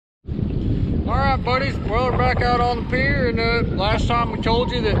right, buddies. Well, we're back out on the pier, and last time we told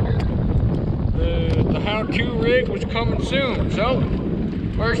you that the how-to rig was coming soon. So,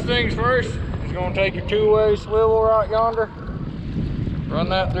 first things first, he's gonna take your two-way swivel right yonder, run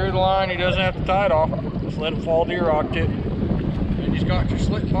that through the line. He doesn't have to tie it off, just let it fall to your rock tip. And he's got your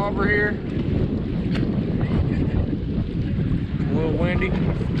slip bobber here. A little windy.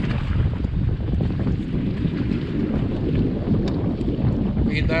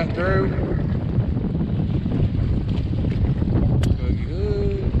 Feed that through.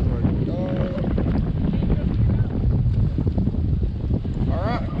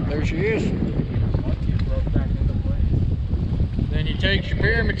 Alright, there she is. Then you take your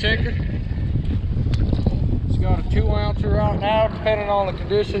pyramid sinker. It's got a 2-ouncer right now. Depending on the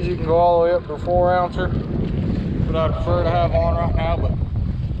conditions, you can go all the way up to a 4-ouncer. But I prefer to have on right now, but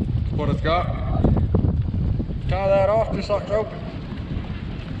that's what it's got. Tie that off just like it's open.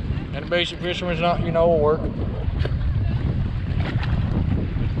 And a basic fisherman's knot, you know, will work.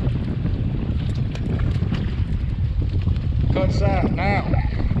 Cuts that. Now,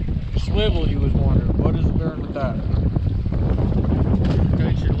 swivel, you was wondering, what is it doing with that?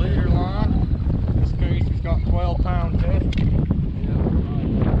 Takes your leader line. In this case, it's got 12-pound test.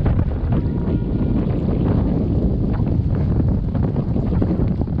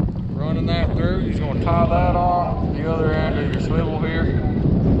 Running that through, he's going to tie that on the other end of your swivel here.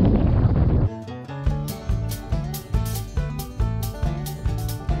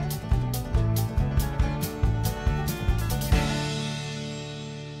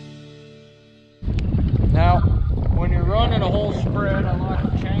 Now, when you're running a whole spread, I like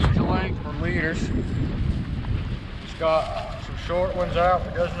to change the length for leaders. It's got some short ones out,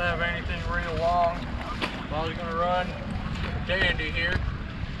 but doesn't have anything real long. I was going to run a dandy here.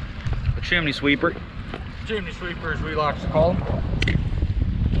 A chimney sweeper. Chimney sweeper, as we like to call them.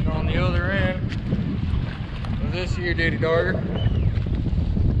 And on the other end, of this here ditty darter.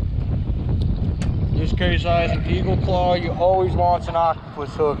 This case size an eagle claw. You always want an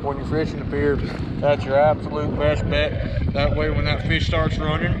octopus hook when you're fishing the pier. That's your absolute best bet. That way when that fish starts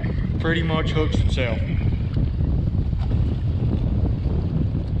running, pretty much hooks itself.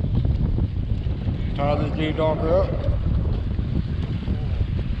 Tie this ditty darter up.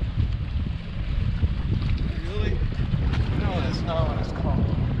 Really? No, that's not what it's called.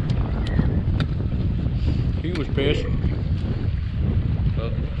 He was pissed.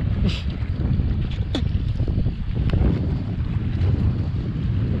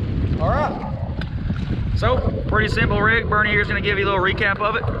 All right. So, pretty simple rig. Bernie here's going to give you a little recap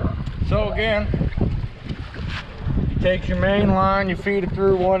of it. So again, you take your main line, you feed it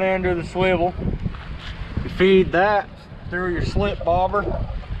through one end of the swivel. You feed that through your slip bobber.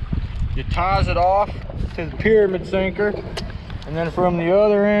 You ties it off to the pyramid sinker. And then from the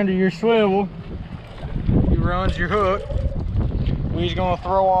other end of your swivel, you runs your hook. We's going to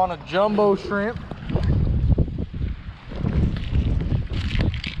throw on a jumbo shrimp.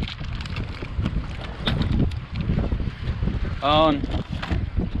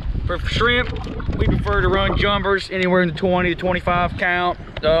 For shrimp, we prefer to run jumbers anywhere in the 20 to 25 count.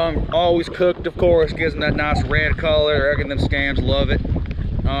 Always cooked, of course, gives them that nice red color. I reckon them scams love it.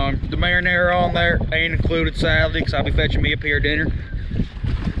 The marinara on there ain't included, sadly, because I'll be fetching me a pier dinner.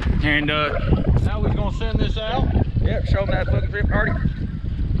 And now we're gonna send this out. Yep, show them that fucking shrimp party.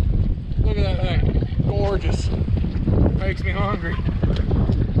 Look at that thing, gorgeous. Makes me hungry.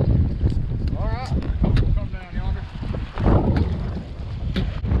 All right, we'll come down yonder.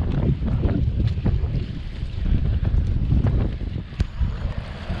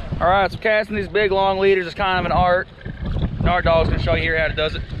 All right, so casting these big long leaders is kind of an art. And our dog's gonna show you here how it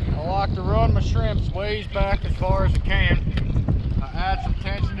does it. I like to run my shrimps ways back as far as I can. I add some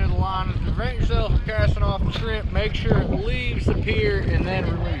tension to the line and prevent yourself from casting off the shrimp. Make sure it leaves the pier and then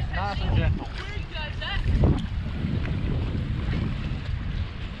release, nice and gentle.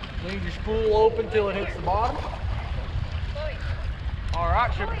 Leave your spool open till it hits the bottom. All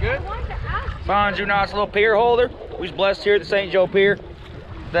right, should be good. Find you a nice little pier holder. We was blessed here at the St. Joe Pier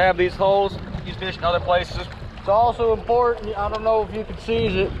to have these holes. You fish in other places. It's also important, I don't know if you can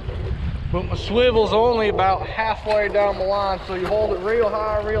seize it, but my swivel's only about halfway down the line, so you hold it real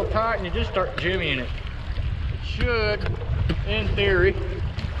high, real tight, and you just start jimmying it. It should, in theory,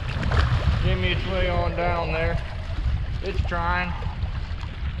 jimmy its way on down there. It's trying.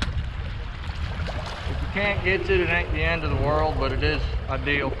 If you can't get to it, it ain't the end of the world, but it is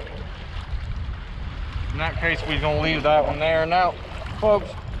ideal. In that case, we're gonna leave that one there. Now, folks,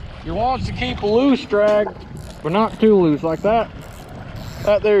 you want to keep a loose drag, but not too loose like that.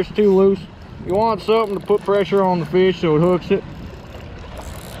 That there's too loose. You want something to put pressure on the fish so it hooks it.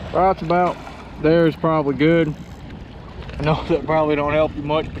 Right about there is probably good. I know that probably don't help you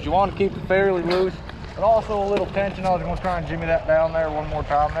much, but you want to keep it fairly loose, but also a little tension. I was going to try and jimmy that down there one more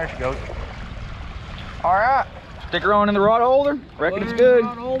time. There she goes. All right. Stick her on in the rod holder. Reckon it's good.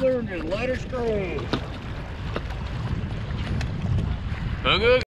 Rod holder and just let her scream. Good.